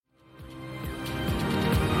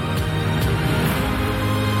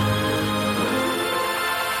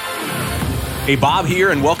Hey, Bob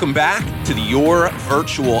here, and welcome back to the Your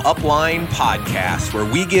Virtual Upline podcast, where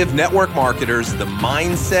we give network marketers the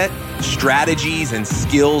mindset, strategies, and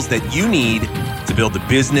skills that you need to build the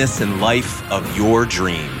business and life of your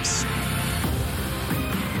dreams.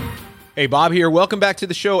 Hey, Bob here. Welcome back to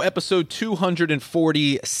the show, episode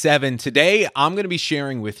 247. Today, I'm going to be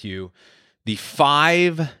sharing with you the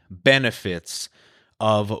 5 benefits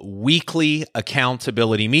of weekly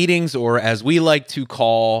accountability meetings, or as we like to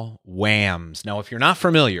call, WAMs. Now, if you're not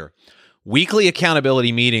familiar, weekly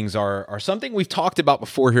accountability meetings are something we've talked about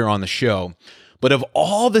before here on the show. But of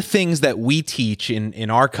all the things that we teach in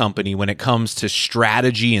our company when it comes to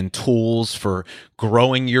strategy and tools for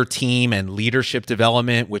growing your team and leadership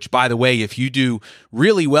development, which, by the way, if you do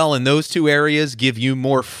really well in those 2 areas, give you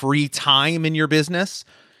more free time in your business.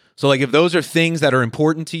 So like if those are things that are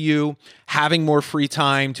important to you, having more free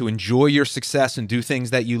time to enjoy your success and do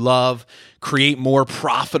things that you love, create more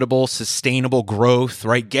profitable, sustainable growth,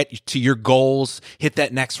 right? Get to your goals, hit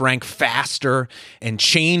that next rank faster, and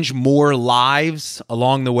change more lives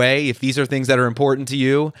along the way. If these are things that are important to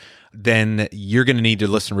you, then you're going to need to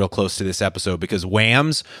listen real close to this episode, because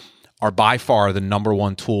WAMs are by far the number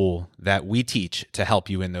one tool that we teach to help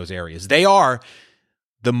you in those areas. They are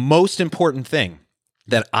the most important thing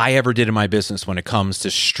that I ever did in my business when it comes to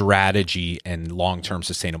strategy and long-term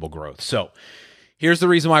sustainable growth. So here's the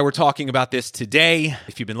reason why we're talking about this today.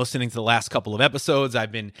 If you've been listening to the last couple of episodes,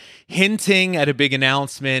 I've been hinting at a big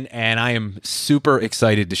announcement, and I am super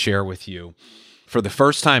excited to share with you. For the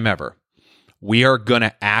first time ever, we are going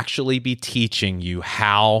to actually be teaching you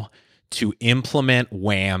how to implement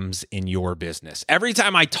WAMs in your business. Every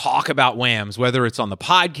time I talk about WAMs, whether it's on the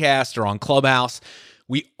podcast or on Clubhouse,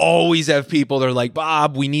 we always have people that are like,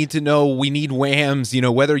 Bob, we need to know, we need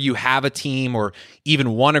WAMs, whether you have a team or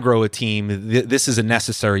even want to grow a team, this is a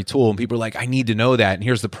necessary tool. And people are like, I need to know that. And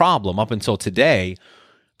here's the problem. Up until today,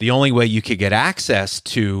 the only way you could get access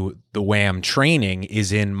to the WAM training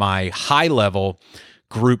is in my high-level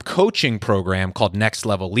group coaching program called Next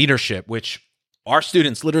Level Leadership, which our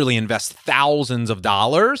students literally invest thousands of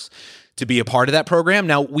dollars to be a part of that program.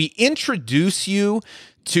 Now, we introduce you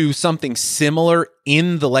to something similar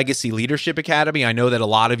in the Legacy Leadership Academy. I know that a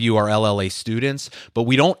lot of you are LLA students, but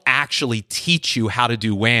we don't actually teach you how to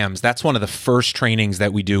do WAMs. That's one of the first trainings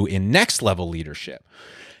that we do in Next Level Leadership.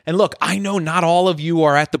 And look, I know not all of you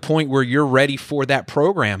are at the point where you're ready for that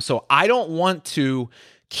program. So I don't want to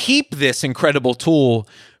keep this incredible tool,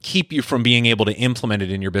 keep you from being able to implement it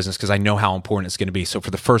in your business, because I know how important it's going to be. So for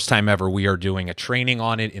the first time ever, we are doing a training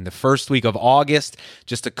on it in the first week of August,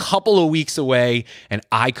 just a couple of weeks away, and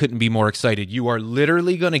I couldn't be more excited. You are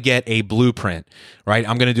literally going to get a blueprint, right?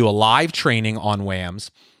 I'm going to do a live training on WAMs,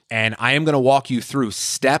 and I am going to walk you through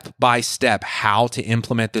step by step how to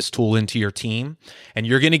implement this tool into your team. And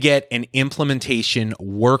you're going to get an implementation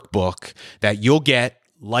workbook that you'll get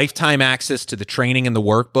lifetime access to the training and the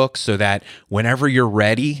workbook, so that whenever you're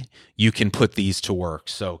ready, you can put these to work.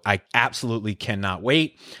 So I absolutely cannot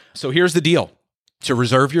wait. So here's the deal. To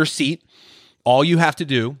reserve your seat, all you have to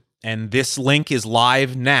do, and this link is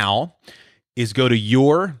live now, is go to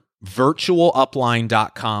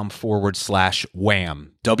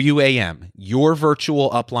yourvirtualupline.com/WAM, WAM,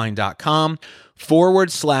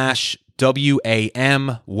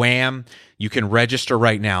 yourvirtualupline.com/WAM, WAM. You can register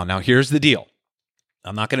right now. Now, here's the deal.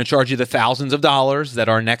 I'm not going to charge you the thousands of dollars that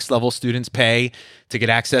our next level students pay to get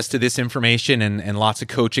access to this information and lots of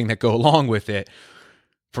coaching that go along with it.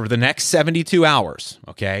 For the next 72 hours,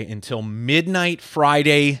 okay, until midnight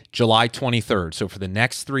Friday, July 23rd, so for the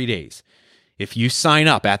next 3 days, if you sign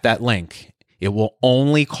up at that link, it will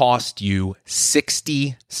only cost you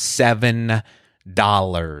 $67.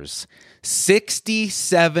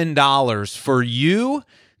 $67 for you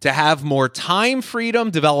to have more time freedom,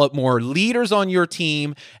 develop more leaders on your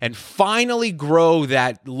team, and finally grow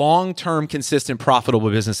that long-term, consistent, profitable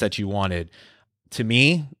business that you wanted. To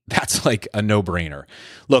me, that's like a no-brainer.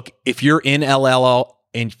 Look, if you're in LLA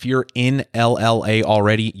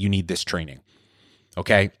already, you need this training.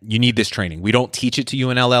 Okay, you need this training. We don't teach it to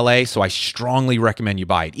you in LLA, so I strongly recommend you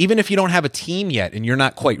buy it. Even if you don't have a team yet and you're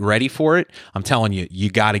not quite ready for it, I'm telling you, you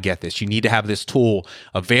got to get this. You need to have this tool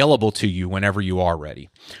available to you whenever you are ready.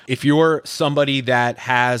 If you're somebody that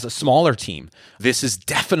has a smaller team, this is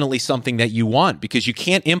definitely something that you want, because you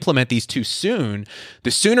can't implement these too soon.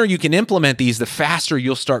 The sooner you can implement these, the faster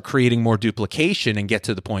you'll start creating more duplication and get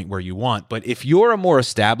to the point where you want. But if you're a more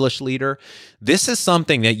established leader, this is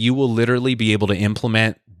something that you will literally be able to implement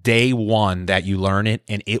day one that you learn it,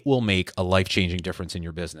 and it will make a life-changing difference in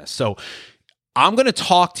your business. So I'm going to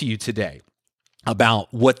talk to you today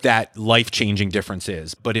about what that life-changing difference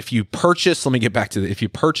is. But if you purchase, let me get back to if you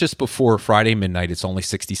purchase before Friday midnight, it's only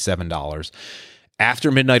 $67.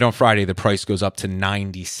 After midnight on Friday, the price goes up to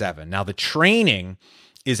 $97. Now, the training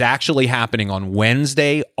is actually happening on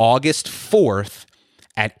Wednesday, August 4th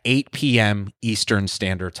at 8 p.m. Eastern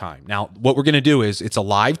Standard Time. Now, what we're going to do is it's a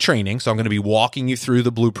live training, so I'm going to be walking you through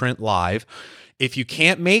the blueprint live. If you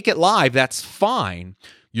can't make it live, that's fine.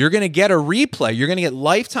 You're going to get a replay. You're going to get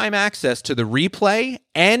lifetime access to the replay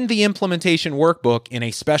and the implementation workbook in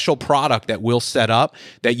a special product that we'll set up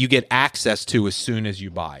that you get access to as soon as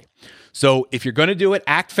you buy. So if you're going to do it,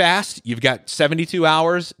 act fast. You've got 72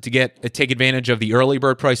 hours to take advantage of the early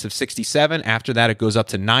bird price of $67. After that, it goes up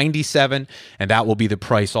to $97, and that will be the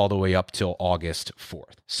price all the way up till August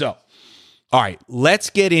 4th. So, all right, let's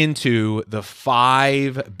get into the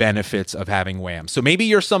 5 benefits of having WAMs. So maybe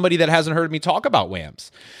you're somebody that hasn't heard me talk about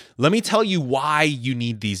WAMs. Let me tell you why you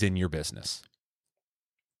need these in your business.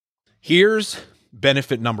 Here's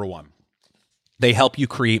benefit number 1. They help you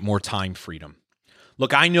create more time freedom.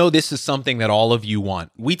 Look, I know this is something that all of you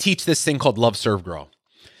want. We teach this thing called Love, Serve, Grow.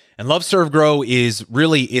 And Love, Serve, Grow is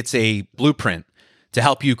really, it's a blueprint to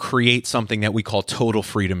help you create something that we call total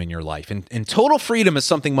freedom in your life. And total freedom is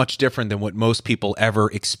something much different than what most people ever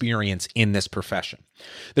experience in this profession.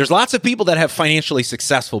 There's lots of people that have financially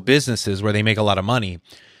successful businesses where they make a lot of money,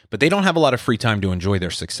 but they don't have a lot of free time to enjoy their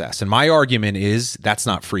success. And my argument is that's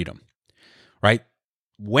not freedom, right?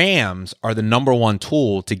 WAMs are the number one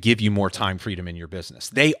tool to give you more time freedom in your business.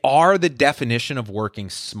 They are the definition of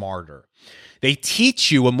working smarter. They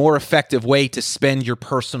teach you a more effective way to spend your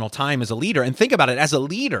personal time as a leader. And think about it, as a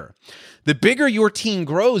leader, the bigger your team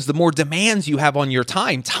grows, the more demands you have on your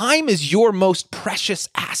time. Time is your most precious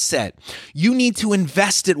asset. You need to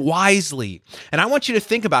invest it wisely. And I want you to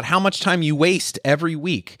think about how much time you waste every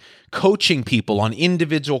week coaching people on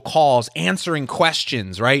individual calls, answering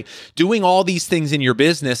questions, right? Doing all these things in your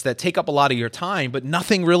business that take up a lot of your time, but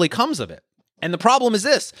nothing really comes of it. And the problem is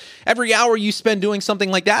this: every hour you spend doing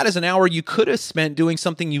something like that is an hour you could have spent doing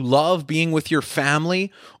something you love, being with your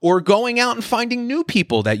family, or going out and finding new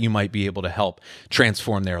people that you might be able to help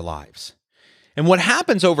transform their lives. And what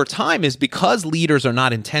happens over time is because leaders are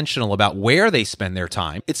not intentional about where they spend their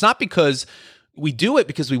time, it's not because we do it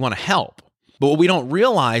because we want to help. But what we don't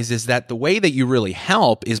realize is that the way that you really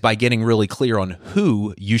help is by getting really clear on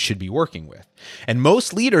who you should be working with. And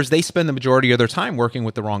most leaders, they spend the majority of their time working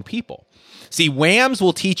with the wrong people. See, WAMs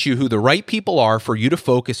will teach you who the right people are for you to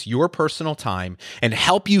focus your personal time and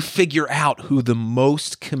help you figure out who the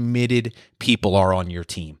most committed people are on your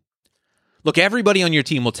team. Look, everybody on your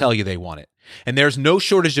team will tell you they want it. And there's no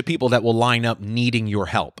shortage of people that will line up needing your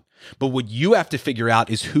help. But what you have to figure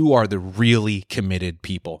out is who are the really committed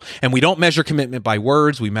people. And we don't measure commitment by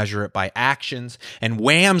words, we measure it by actions. And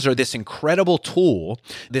WAMs are this incredible tool,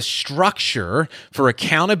 this structure for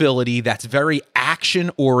accountability that's very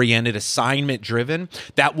action-oriented, assignment-driven,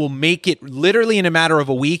 that will make it literally in a matter of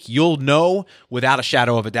a week, you'll know without a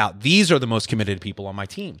shadow of a doubt, these are the most committed people on my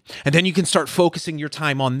team. And then you can start focusing your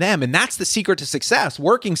time on them. And that's the secret to success.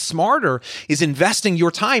 Working smarter is investing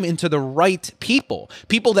your time into the right people,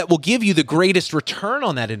 people that will give you the greatest return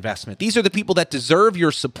on that investment. These are the people that deserve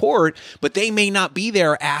your support, but they may not be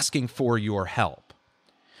there asking for your help.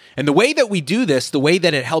 And the way that we do this, the way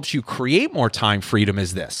that it helps you create more time freedom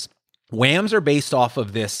is this. WAMs are based off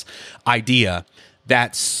of this idea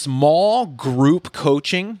that small group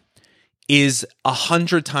coaching is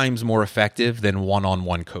 100 times more effective than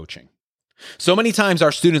one-on-one coaching. So many times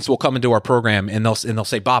our students will come into our program and they'll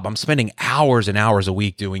say, Bob, I'm spending hours and hours a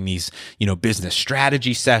week doing these, business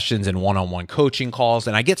strategy sessions and one-on-one coaching calls.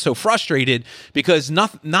 And I get so frustrated because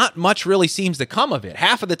not much really seems to come of it.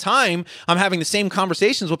 Half of the time I'm having the same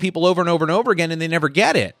conversations with people over and over and over again, and they never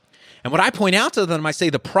get it. And what I point out to them, I say,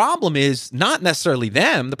 the problem is not necessarily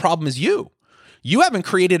them. The problem is you. You haven't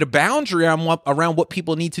created a boundary around what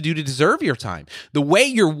people need to do to deserve your time. The way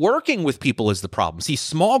you're working with people is the problem. See,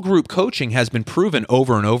 small group coaching has been proven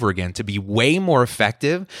over and over again to be way more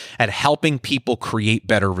effective at helping people create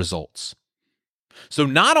better results. So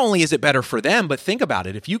not only is it better for them, but think about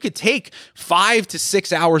it. If you could take 5 to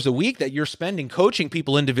 6 hours a week that you're spending coaching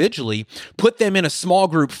people individually, put them in a small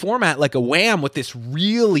group format like a WAM with this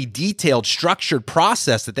really detailed, structured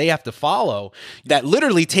process that they have to follow that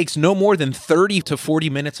literally takes no more than 30 to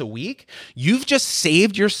 40 minutes a week, you've just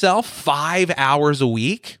saved yourself 5 hours a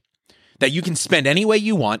week that you can spend any way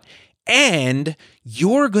you want. And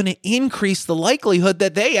you're going to increase the likelihood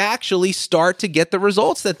that they actually start to get the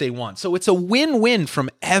results that they want. So it's a win-win from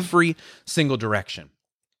every single direction.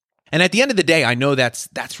 And at the end of the day, I know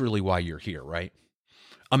that's really why you're here, right?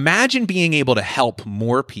 Imagine being able to help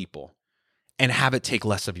more people and have it take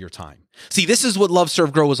less of your time. See, this is what Love,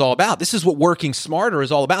 Serve, Grow is all about. This is what working smarter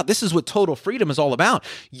is all about. This is what total freedom is all about.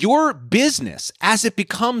 Your business, as it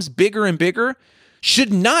becomes bigger and bigger,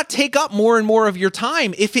 should not take up more and more of your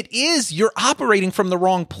time. If it is, you're operating from the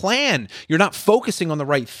wrong plan. You're not focusing on the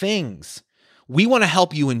right things. We want to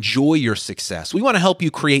help you enjoy your success. We want to help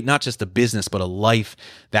you create not just a business, but a life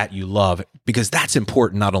that you love, because that's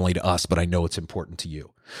important not only to us, but I know it's important to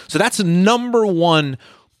you. So that's the number one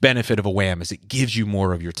benefit of a WAM, is it gives you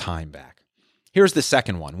more of your time back. Here's the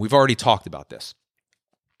second one. We've already talked about this.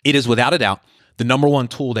 It is without a doubt the number one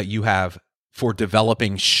tool that you have for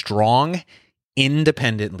developing strong,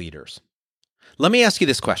 independent leaders. Let me ask you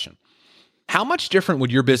this question. How much different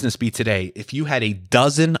would your business be today if you had a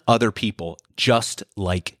dozen other people just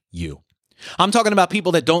like you? I'm talking about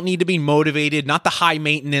people that don't need to be motivated, not the high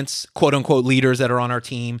maintenance, quote unquote, leaders that are on our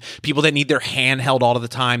team, people that need their hand held all of the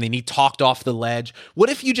time. They need talked off the ledge. What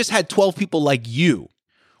if you just had 12 people like you?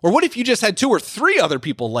 Or what if you just had 2 or 3 other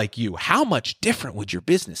people like you? How much different would your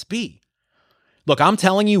business be? Look, I'm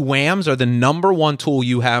telling you, WAMs are the number one tool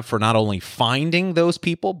you have for not only finding those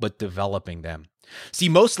people, but developing them. See,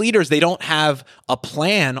 most leaders, they don't have a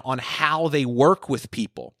plan on how they work with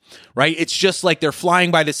people, right? It's just like they're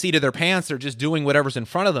flying by the seat of their pants. They're just doing whatever's in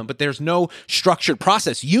front of them, but there's no structured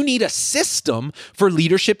process. You need a system for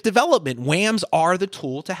leadership development. WAMs are the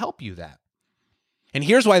tool to help you that. And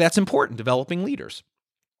here's why that's important, developing leaders.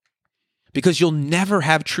 Because you'll never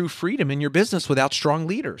have true freedom in your business without strong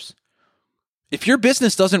leaders. If your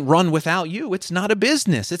business doesn't run without you, it's not a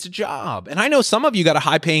business, it's a job. And I know some of you got a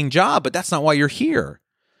high-paying job, but that's not why you're here.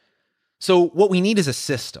 So what we need is a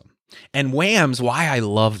system. And WAMs, why I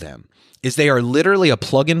love them, is they are literally a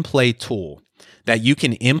plug-and-play tool that you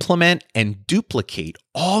can implement and duplicate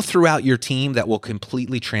all throughout your team that will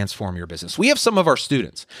completely transform your business. We have some of our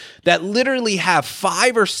students that literally have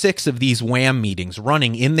 5 or 6 of these WAM meetings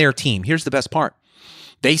running in their team. Here's the best part.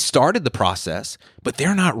 They started the process, but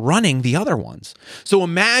they're not running the other ones. So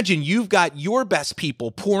imagine you've got your best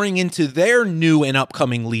people pouring into their new and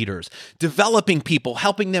upcoming leaders, developing people,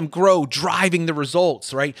 helping them grow, driving the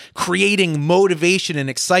results, right? Creating motivation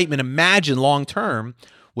and excitement. Imagine long-term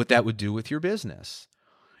what that would do with your business.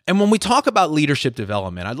 And when we talk about leadership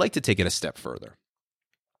development, I'd like to take it a step further.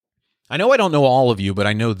 I know I don't know all of you, but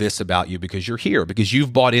I know this about you because you're here, because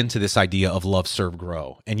you've bought into this idea of Love, Serve,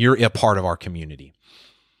 Grow, and you're a part of our community.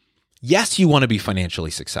 Yes, you want to be financially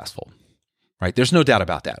successful, right? There's no doubt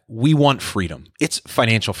about that. We want freedom. It's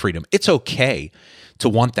financial freedom. It's okay to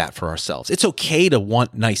want that for ourselves. It's okay to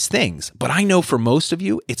want nice things. But I know for most of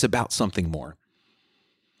you, it's about something more.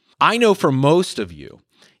 I know for most of you,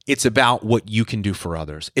 it's about what you can do for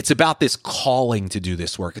others. It's about this calling to do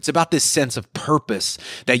this work. It's about this sense of purpose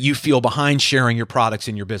that you feel behind sharing your products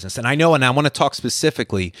in your business. And I know, and I want to talk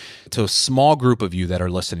specifically to a small group of you that are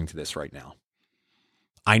listening to this right now.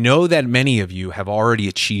 I know that many of you have already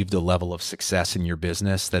achieved a level of success in your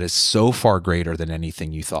business that is so far greater than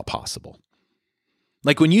anything you thought possible.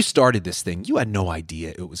 Like when you started this thing, you had no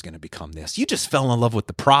idea it was going to become this. You just fell in love with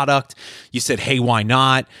the product. You said, hey, why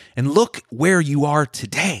not? And look where you are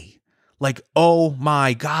today. Like, oh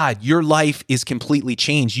my God, your life is completely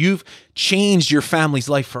changed. You've changed your family's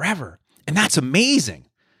life forever. And that's amazing.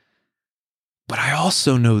 But I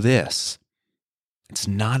also know this. It's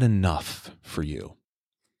not enough for you.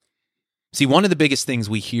 See, one of the biggest things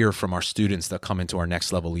we hear from our students that come into our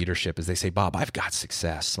next level leadership is they say, Bob, I've got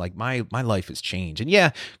success. Like my life has changed. And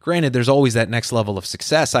yeah, granted, there's always that next level of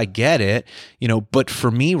success. I get it, but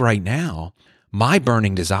for me right now, my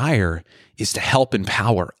burning desire is to help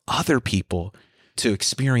empower other people to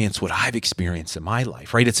experience what I've experienced in my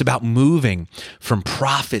life, right? It's about moving from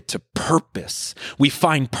profit to purpose. We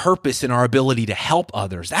find purpose in our ability to help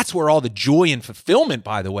others. That's where all the joy and fulfillment,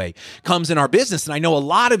 by the way, comes in our business. And I know a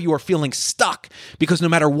lot of you are feeling stuck because no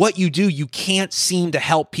matter what you do, you can't seem to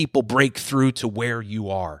help people break through to where you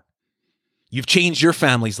are. You've changed your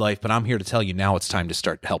family's life, but I'm here to tell you now it's time to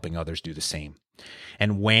start helping others do the same.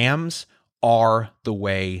 And WAMs are the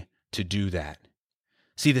way to do that.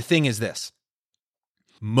 See, the thing is this.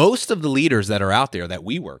 Most of the leaders that are out there that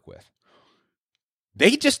we work with,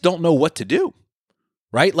 they just don't know what to do,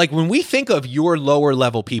 right? Like when we think of your lower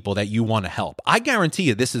level people that you want to help, I guarantee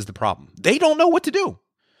you this is the problem. They don't know what to do.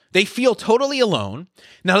 They feel totally alone.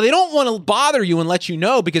 Now, they don't want to bother you and let you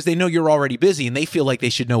know because they know you're already busy and they feel like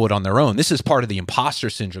they should know it on their own. This is part of the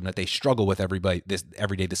imposter syndrome that they struggle with every day,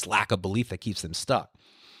 this lack of belief that keeps them stuck.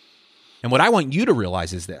 And what I want you to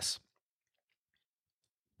realize is this.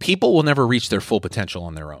 People will never reach their full potential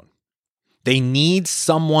on their own. They need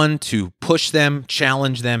someone to push them,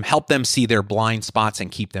 challenge them, help them see their blind spots and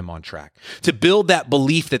keep them on track, to build that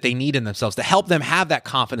belief that they need in themselves, to help them have that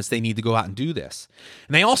confidence they need to go out and do this.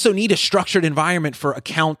 And they also need a structured environment for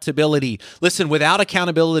accountability. Listen, without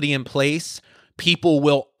accountability in place, people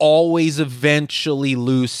will always eventually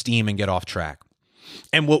lose steam and get off track.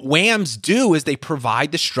 And what WHAMs do is they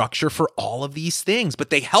provide the structure for all of these things, but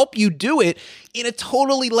they help you do it in a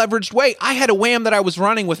totally leveraged way. I had a WHAM that I was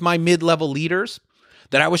running with my mid-level leaders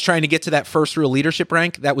that I was trying to get to that first real leadership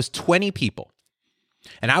rank. That was 20 people.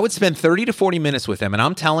 And I would spend 30 to 40 minutes with them. And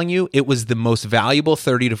I'm telling you, it was the most valuable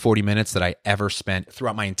 30 to 40 minutes that I ever spent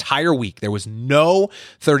throughout my entire week. There was no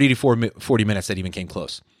 30 to 40 minutes that even came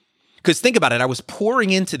close. Because think about it, I was pouring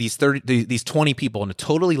into these 20 people in a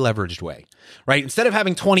totally leveraged way, right? Instead of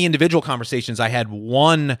having 20 individual conversations, I had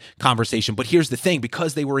one conversation. But here's the thing,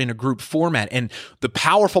 because they were in a group format, and the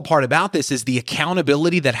powerful part about this is the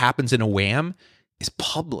accountability that happens in a WHAM is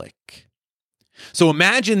public. So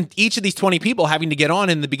imagine each of these 20 people having to get on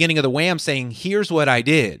in the beginning of the WHAM saying, here's what I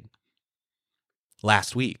did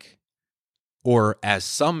last week. Or as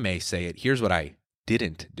some may say it, here's what I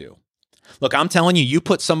didn't do. Look, I'm telling you, you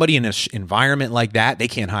put somebody in an environment like that, they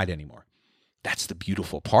can't hide anymore. That's the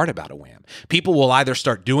beautiful part about a WHAM. People will either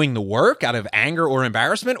start doing the work out of anger or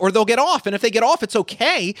embarrassment, or they'll get off. And if they get off, it's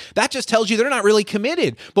okay. That just tells you they're not really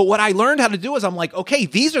committed. But what I learned how to do is I'm like, okay,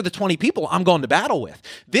 these are the 20 people I'm going to battle with.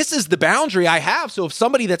 This is the boundary I have. So if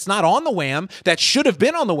somebody that's not on the WHAM, that should have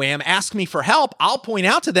been on the WHAM, asks me for help, I'll point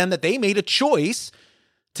out to them that they made a choice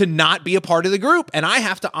to not be a part of the group. And I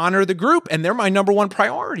have to honor the group, and they're my number one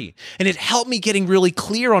priority. And it helped me getting really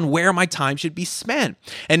clear on where my time should be spent.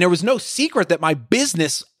 And there was no secret that my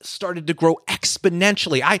business started to grow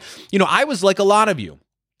exponentially. I was like a lot of you.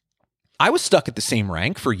 I was stuck at the same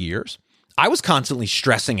rank for years. I was constantly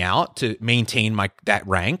stressing out to maintain that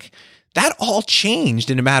rank. That all changed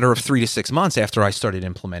in a matter of 3 to 6 months after I started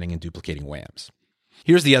implementing and duplicating WHAMs.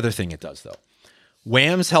 Here's the other thing it does, though.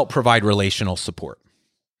 WHAMs help provide relational support.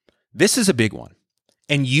 This is a big one,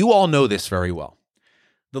 and you all know this very well.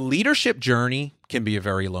 The leadership journey can be a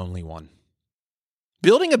very lonely one.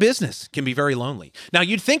 Building a business can be very lonely. Now,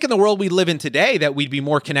 you'd think in the world we live in today that we'd be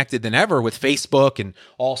more connected than ever with Facebook and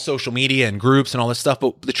all social media and groups and all this stuff,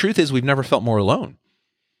 but the truth is we've never felt more alone.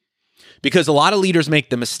 Because a lot of leaders make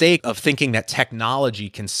the mistake of thinking that technology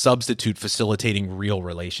can substitute facilitating real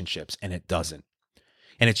relationships, and it doesn't.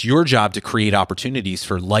 And it's your job to create opportunities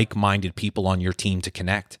for like-minded people on your team to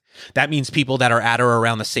connect. That means people that are at or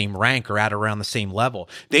around the same rank or at or around the same level.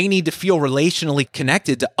 They need to feel relationally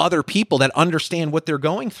connected to other people that understand what they're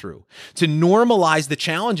going through, to normalize the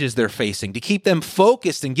challenges they're facing, to keep them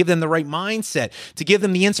focused and give them the right mindset, to give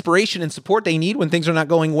them the inspiration and support they need when things are not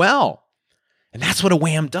going well. And that's what a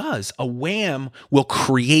WHAM does. A WHAM will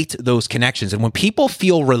create those connections. And when people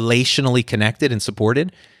feel relationally connected and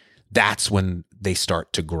supported, that's when they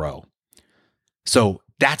start to grow. So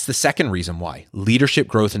that's the second reason why. Leadership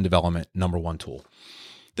growth and development, number one tool.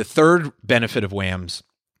 The third benefit of WHAMs,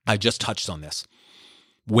 I just touched on this.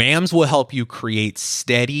 WHAMs will help you create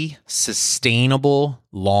steady, sustainable,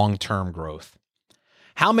 long-term growth.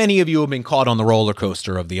 How many of you have been caught on the roller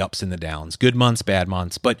coaster of the ups and the downs, good months, bad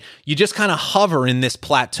months, but you just kind of hover in this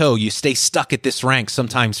plateau. You stay stuck at this rank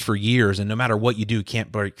sometimes for years, and no matter what you do, you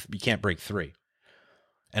can't break free.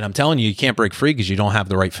 And I'm telling you, you can't break free because you don't have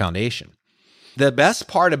the right foundation. The best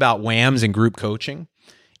part about WHAMs and group coaching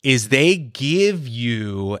is they give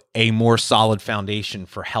you a more solid foundation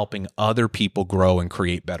for helping other people grow and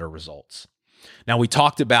create better results. Now, we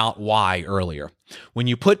talked about why earlier. When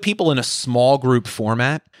you put people in a small group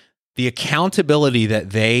format, the accountability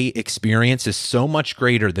that they experience is so much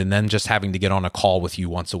greater than them just having to get on a call with you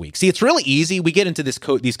once a week. See, it's really easy. We get into these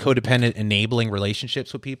codependent enabling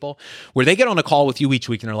relationships with people where they get on a call with you each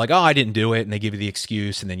week and they're like, oh, I didn't do it. And they give you the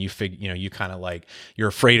excuse. And then you kind of like, you're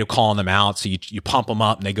afraid of calling them out. So you pump them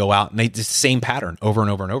up and they go out and it's the same pattern over and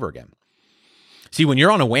over and over again. See, when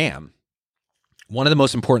you're on a WHAM, one of the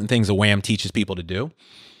most important things a WHAM teaches people to do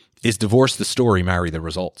is divorce the story, marry the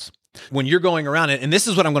results. When you're going around, and this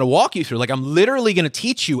is what I'm going to walk you through, like I'm literally going to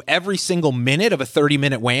teach you every single minute of a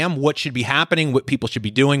 30-minute WHAM, what should be happening, what people should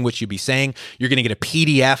be doing, what you should be saying. You're going to get a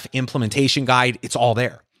PDF implementation guide. It's all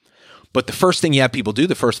there. But the first thing you have people do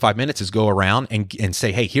the first 5 minutes is go around and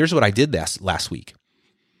say, hey, here's what I did last week.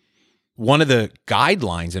 One of the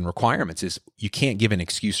guidelines and requirements is you can't give an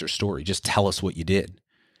excuse or story. Just tell us what you did.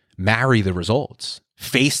 Marry the results.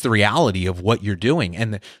 Face the reality of what you're doing.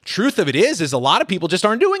 And the truth of it is a lot of people just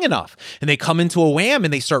aren't doing enough. And they come into a WHAM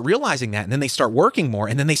and they start realizing that. And then they start working more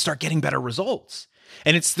and then they start getting better results.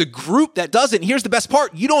 And it's the group that does it. And here's the best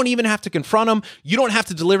part. You don't even have to confront them. You don't have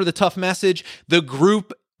to deliver the tough message. The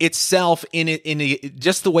group itself,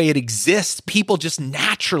 just the way it exists, people just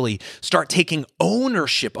naturally start taking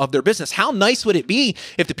ownership of their business. How nice would it be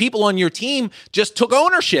if the people on your team just took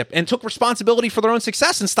ownership and took responsibility for their own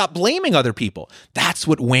success and stopped blaming other people? That's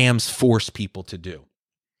what WHAMs force people to do.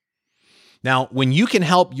 Now, when you can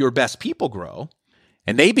help your best people grow,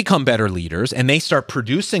 and they become better leaders and they start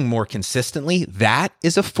producing more consistently, that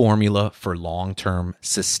is a formula for long-term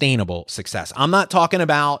sustainable success. I'm not talking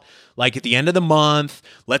about like at the end of the month,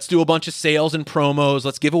 let's do a bunch of sales and promos,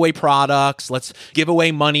 let's give away products, let's give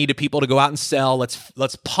away money to people to go out and sell,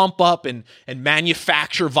 let's pump up and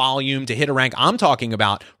manufacture volume to hit a rank. I'm talking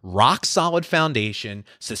about rock solid foundation,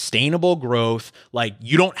 sustainable growth. Like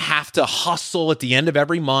you don't have to hustle at the end of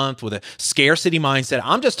every month with a scarcity mindset.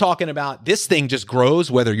 I'm just talking about this thing just grows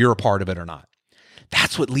whether you're a part of it or not.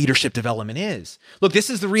 That's what leadership development is. Look, this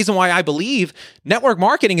is the reason why I believe network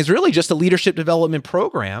marketing is really just a leadership development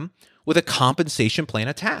program with a compensation plan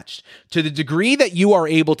attached. To the degree that you are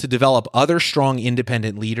able to develop other strong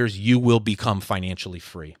independent leaders, you will become financially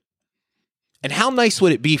free. And how nice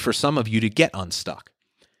would it be for some of you to get unstuck?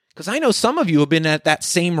 Because I know some of you have been at that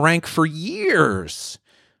same rank for years,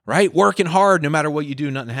 right? Working hard, no matter what you do,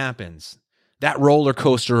 nothing happens. That roller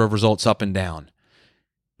coaster of results up and down.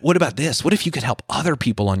 What about this? What if you could help other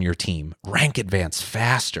people on your team rank advance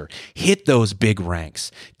faster, hit those big ranks,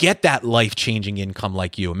 get that life-changing income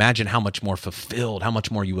like you? Imagine how much more fulfilled, how much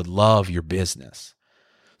more you would love your business.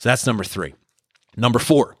 So that's number 3. Number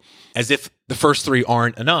 4, as if the first 3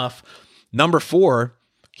 aren't enough, number 4,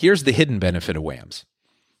 here's the hidden benefit of WHAMs.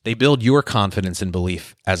 They build your confidence and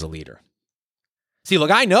belief as a leader. See,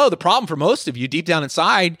 look, I know the problem for most of you deep down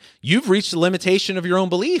inside, you've reached the limitation of your own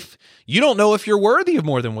belief. You don't know if you're worthy of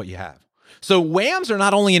more than what you have. So WHAMs are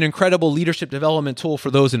not only an incredible leadership development tool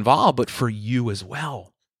for those involved, but for you as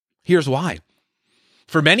well. Here's why.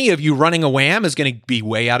 For many of you, running a WHAM is going to be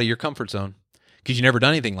way out of your comfort zone because you've never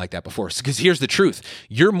done anything like that before. Because here's the truth.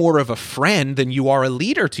 You're more of a friend than you are a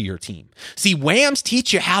leader to your team. See, WHAMs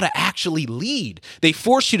teach you how to actually lead. They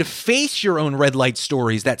force you to face your own red light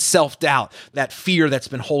stories, that self-doubt, that fear that's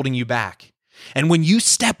been holding you back. And when you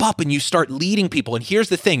step up and you start leading people, and here's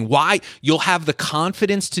the thing, why you'll have the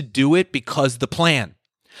confidence to do it because the plan.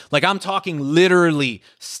 Like I'm talking literally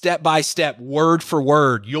step by step, word for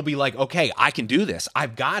word. You'll be like, okay, I can do this.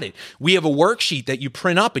 I've got it. We have a worksheet that you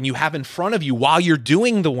print up and you have in front of you while you're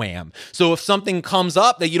doing the WHAM. So if something comes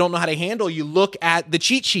up that you don't know how to handle, you look at the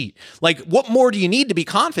cheat sheet. Like what more do you need to be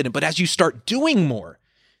confident? But as you start doing more,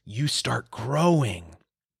 you start growing.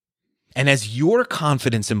 And as your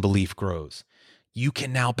confidence and belief grows, you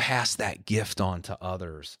can now pass that gift on to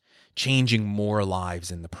others, changing more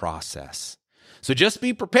lives in the process. So just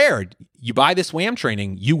be prepared. You buy this WHAM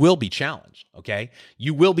training, you will be challenged, okay?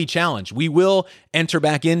 You will be challenged. We will enter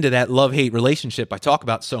back into that love-hate relationship I talk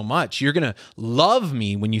about so much. You're going to love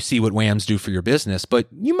me when you see what WHAMs do for your business, but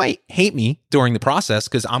you might hate me during the process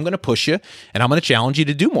because I'm going to push you and I'm going to challenge you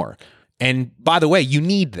to do more. And by the way, you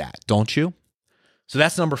need that, don't you? So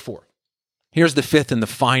that's number 4. Here's the 5th and the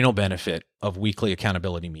final benefit of weekly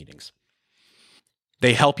accountability meetings.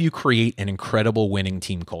 They help you create an incredible winning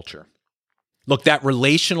team culture. Look, that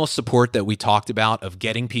relational support that we talked about of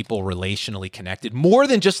getting people relationally connected, more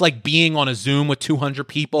than just like being on a Zoom with 200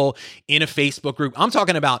 people in a Facebook group. I'm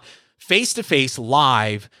talking about face-to-face,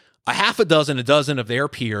 live, a dozen of their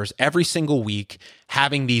peers every single week,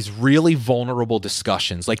 having these really vulnerable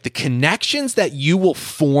discussions. Like the connections that you will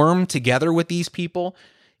form together with these people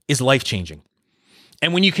is life-changing.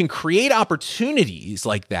 And when you can create opportunities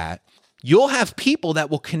like that, you'll have people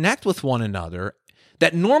that will connect with one another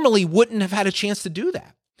that normally wouldn't have had a chance to do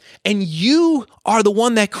that. And you are the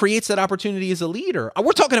one that creates that opportunity as a leader.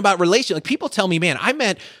 We're talking about relation. Like people tell me, man, I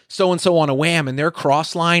met so-and-so on a WHAM and they're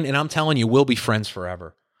cross-line, and I'm telling you, we'll be friends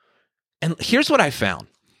forever. And here's what I found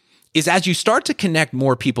is as you start to connect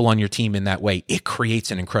more people on your team in that way, it creates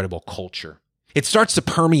an incredible culture. It starts to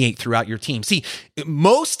permeate throughout your team. See,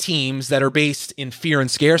 most teams that are based in fear and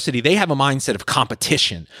scarcity, they have a mindset of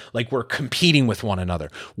competition, like we're competing with one another.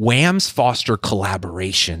 WHAMs foster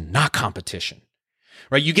collaboration, not competition,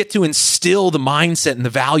 right? You get to instill the mindset and the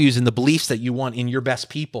values and the beliefs that you want in your best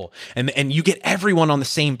people. And you get everyone on the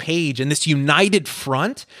same page. And this united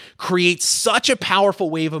front creates such a powerful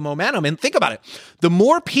wave of momentum. And think about it. The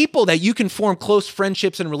more people that you can form close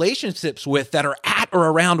friendships and relationships with that are at or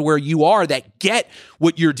around where you are, that get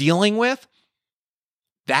what you're dealing with,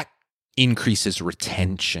 that increases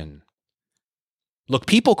retention. Look,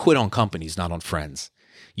 people quit on companies, not on friends.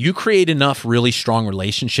 You create enough really strong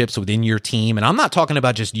relationships within your team. And I'm not talking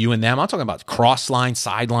about just you and them. I'm talking about cross line,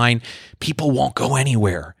 sideline. People won't go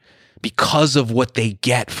anywhere because of what they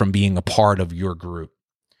get from being a part of your group.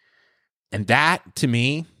 And that, to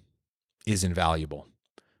me, is invaluable.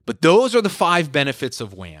 But those are the 5 benefits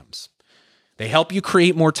of WHAMs. They help you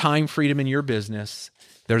create more time freedom in your business.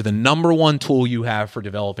 They're the number one tool you have for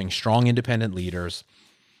developing strong, independent leaders.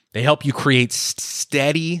 They help you create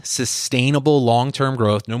steady, sustainable, long-term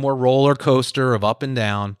growth. No more roller coaster of up and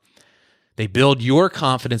down. They build your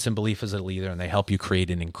confidence and belief as a leader, and they help you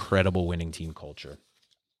create an incredible winning team culture.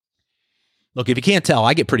 Look, if you can't tell,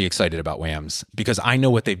 I get pretty excited about WHAMs because I know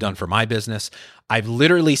what they've done for my business. I've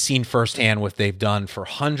literally seen firsthand what they've done for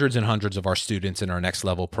hundreds and hundreds of our students in our Next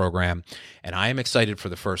Level program. And I am excited for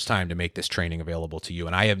the first time to make this training available to you.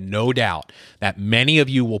 And I have no doubt that many of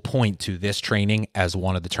you will point to this training as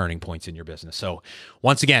one of the turning points in your business. So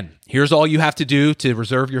once again, here's all you have to do to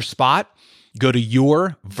reserve your spot. Go to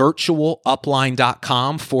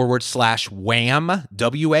yourvirtualupline.com/WHAM,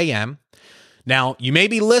 WAM. Now, you may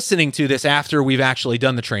be listening to this after we've actually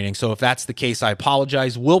done the training. So if that's the case, I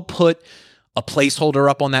apologize. We'll put a placeholder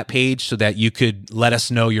up on that page so that you could let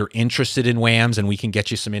us know you're interested in WHAMs and we can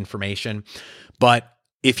get you some information. But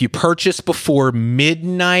if you purchase before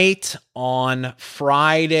midnight on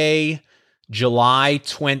Friday, July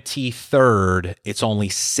 23rd, it's only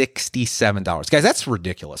 $67. Guys, that's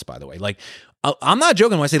ridiculous, by the way. Like, I'm not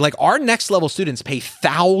joking when I say, like, our Next Level students pay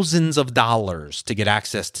thousands of dollars to get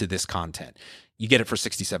access to this content. You get it for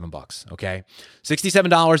 $67, okay?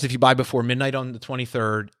 $67 if you buy before midnight on the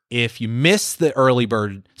 23rd. If you miss the early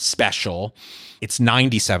bird special, it's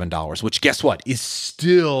 $97, which, guess what, is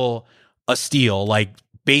still a steal, like,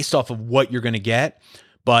 based off of what you're going to get.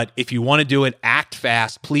 But if you want to do it, act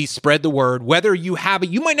fast. Please spread the word. Whether you have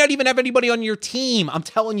it, you might not even have anybody on your team. I'm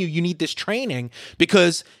telling you, you need this training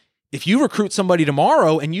because if you recruit somebody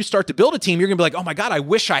tomorrow and you start to build a team, you're going to be like, oh my God, I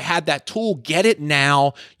wish I had that tool. Get it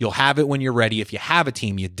now. You'll have it when you're ready. If you have a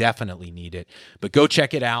team, you definitely need it. But go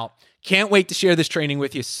check it out. Can't wait to share this training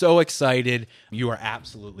with you. So excited. You are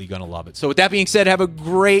absolutely going to love it. So with that being said, have a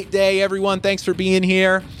great day, everyone. Thanks for being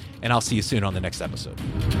here. And I'll see you soon on the next episode.